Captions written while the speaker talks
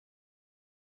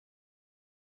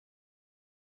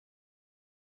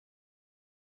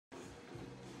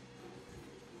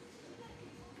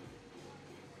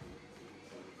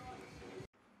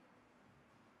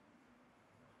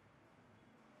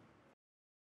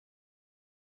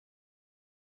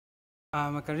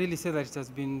I can really say that it has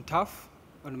been tough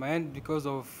on my end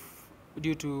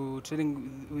due to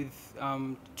training with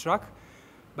track,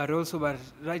 but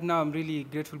right now I'm really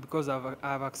grateful because I've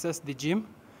accessed the gym,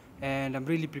 and I'm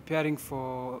really preparing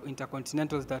for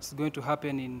Intercontinentals that's going to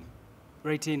happen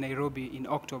right here in Nairobi in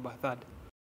October 3rd.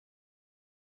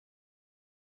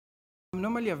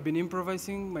 Normally I've been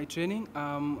improvising my training.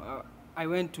 I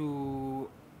went to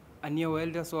a near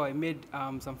welder, so I made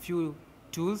some few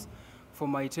tools for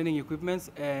my training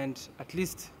equipments, and at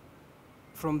least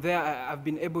from there I've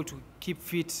been able to keep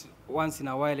fit once in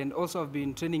a while. And also I've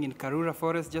been training in Karura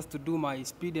Forest just to do my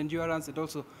speed endurance and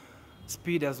also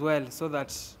speed as well, so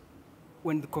that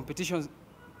when the competition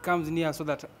comes near, so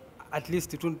that at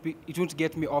least it won't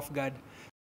get me off guard.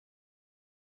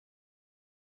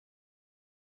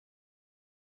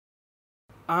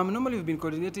 Normally we've been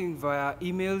coordinating via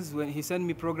emails when he sent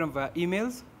me program via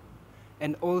emails,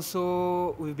 and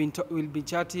also we'll be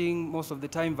chatting most of the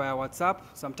time via WhatsApp.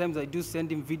 Sometimes I do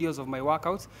send him videos of my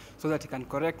workouts so that he can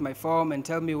correct my form and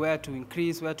tell me where to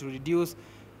increase, where to reduce.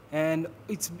 And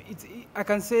I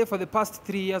can say for the past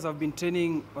 3 years I've been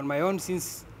training on my own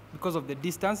because of the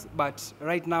distance, but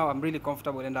right now I'm really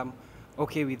comfortable and I'm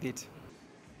okay with it.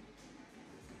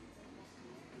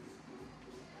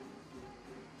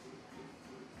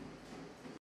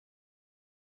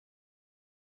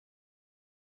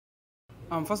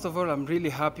 First of all, I'm really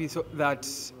happy that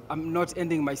I'm not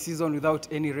ending my season without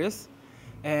any race.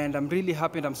 And I'm really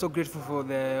happy and I'm so grateful for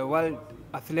the World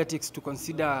Athletics to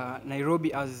consider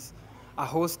Nairobi as a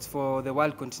host for the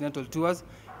World Continental Tours.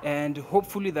 And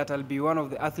hopefully that I'll be one of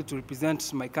the athletes to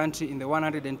represent my country in the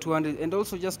 100 and 200. And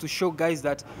also just to show guys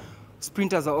that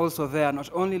sprinters are also there, not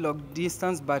only long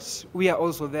distance, but we are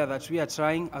also there, that we are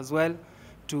trying as well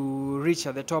to reach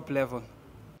at the top level.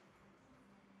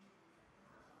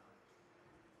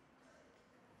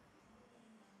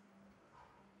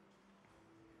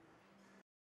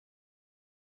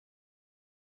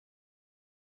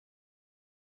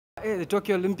 The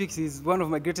Tokyo Olympics is one of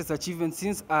my greatest achievements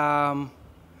since I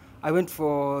went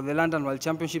for the London World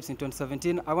Championships in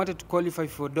 2017. I wanted to qualify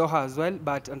for Doha as well,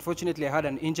 but unfortunately I had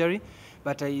an injury.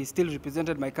 But I still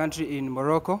represented my country in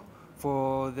Morocco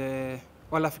for the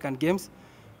All African Games.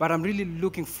 But I'm really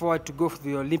looking forward to go for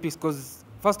the Olympics because,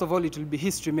 first of all, it will be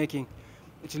history making.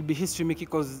 It will be history making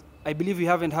because I believe we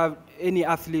haven't had any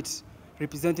athlete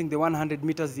representing the 100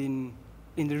 meters in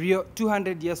the Rio.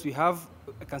 200, yes, we have.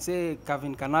 I can say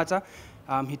Kevin Kanata.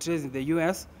 He trains in the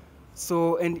US.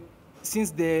 So, and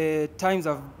since the times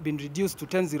have been reduced to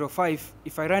 10:05,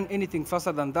 if I run anything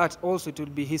faster than that, also it will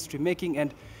be history making,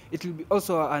 and it will be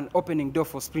also an opening door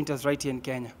for sprinters right here in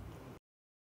Kenya.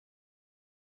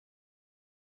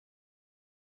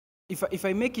 If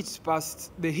I make it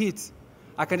past the heat,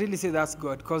 I can really say that's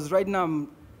good, because right now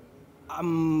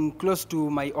I'm close to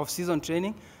my off-season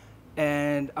training,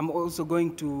 and I'm also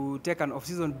going to take an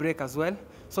off-season break as well,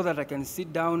 so that I can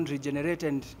sit down, regenerate,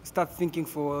 and start thinking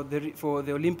for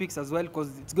the Olympics as well,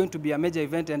 because it's going to be a major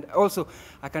event. And also,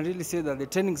 I can really say that the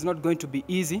training is not going to be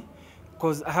easy,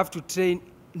 because I have to train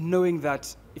knowing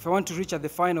that if I want to reach at the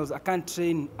finals, I can't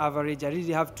train average. I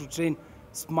really have to train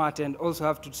smart and also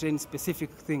have to train specific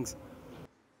things.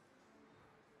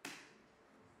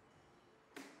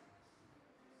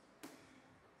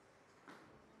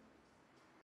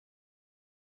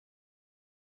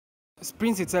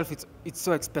 Sprints itself, it's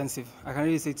so expensive. I can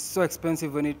really say it's so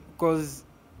expensive because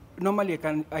normally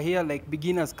I hear like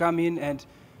beginners come in and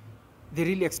they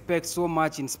really expect so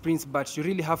much in sprints, but you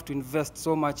really have to invest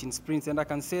so much in sprints. And I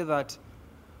can say that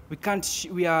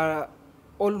we are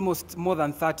almost more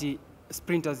than 30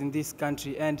 sprinters in this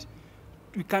country, and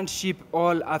we can't ship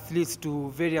all athletes to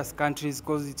various countries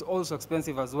because it's also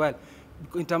expensive as well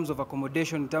in terms of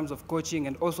accommodation, in terms of coaching,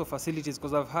 and also facilities.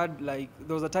 Because I've had there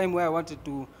was a time where I wanted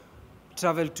to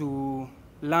travel to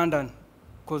London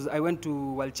because I went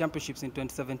to World Championships in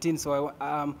 2017. So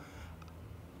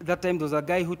that time there was a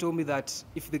guy who told me that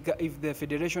if the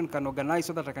federation can organize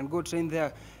so that I can go train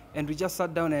there, and we just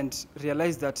sat down and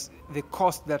realized that the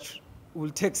cost that will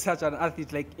take such an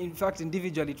athlete, like in fact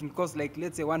individually it will cost like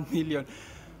let's say 1 million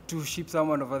to ship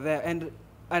someone over there. And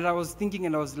I was thinking,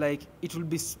 and I was like, it will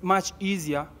be much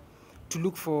easier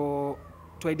to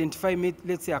identify,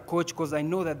 let's say, a coach, because I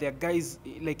know that there are guys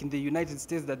like in the United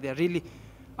States that they're really,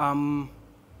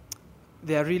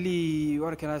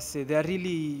 what can I say? They're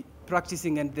really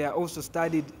practicing, and they're also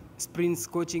studied sprints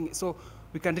coaching. So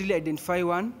we can really identify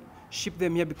one, ship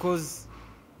them here, because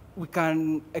I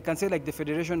can say like the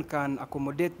federation can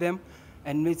accommodate them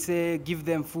and let's say give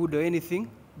them food or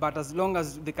anything. But as long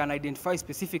as they can identify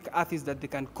specific athletes that they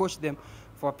can coach them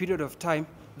for a period of time,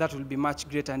 that will be much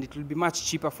greater, and it will be much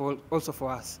cheaper also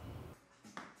for us.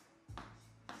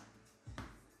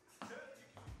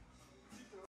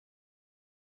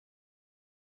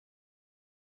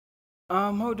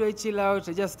 How do I chill out?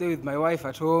 I just stay with my wife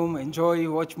at home, enjoy,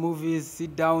 watch movies,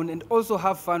 sit down, and also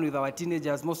have fun with our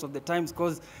teenagers most of the times,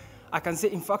 because I can say,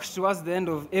 in fact, towards the end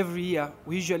of every year,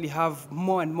 we usually have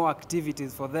more and more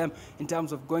activities for them in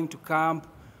terms of going to camp,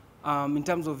 in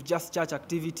terms of just church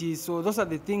activities. So those are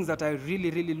the things that I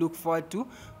really, really look forward to,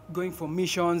 going for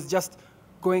missions, just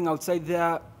going outside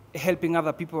there, helping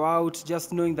other people out,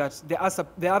 just knowing that there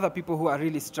are other people who are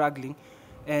really struggling,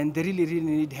 and they really, really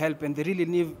need help, and they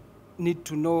really need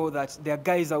to know that there are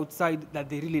guys outside that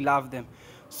they really love them.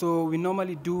 So we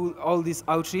normally do all this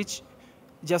outreach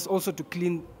just also to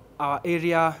clean our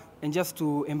area and just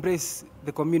to embrace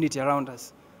the community around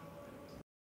us.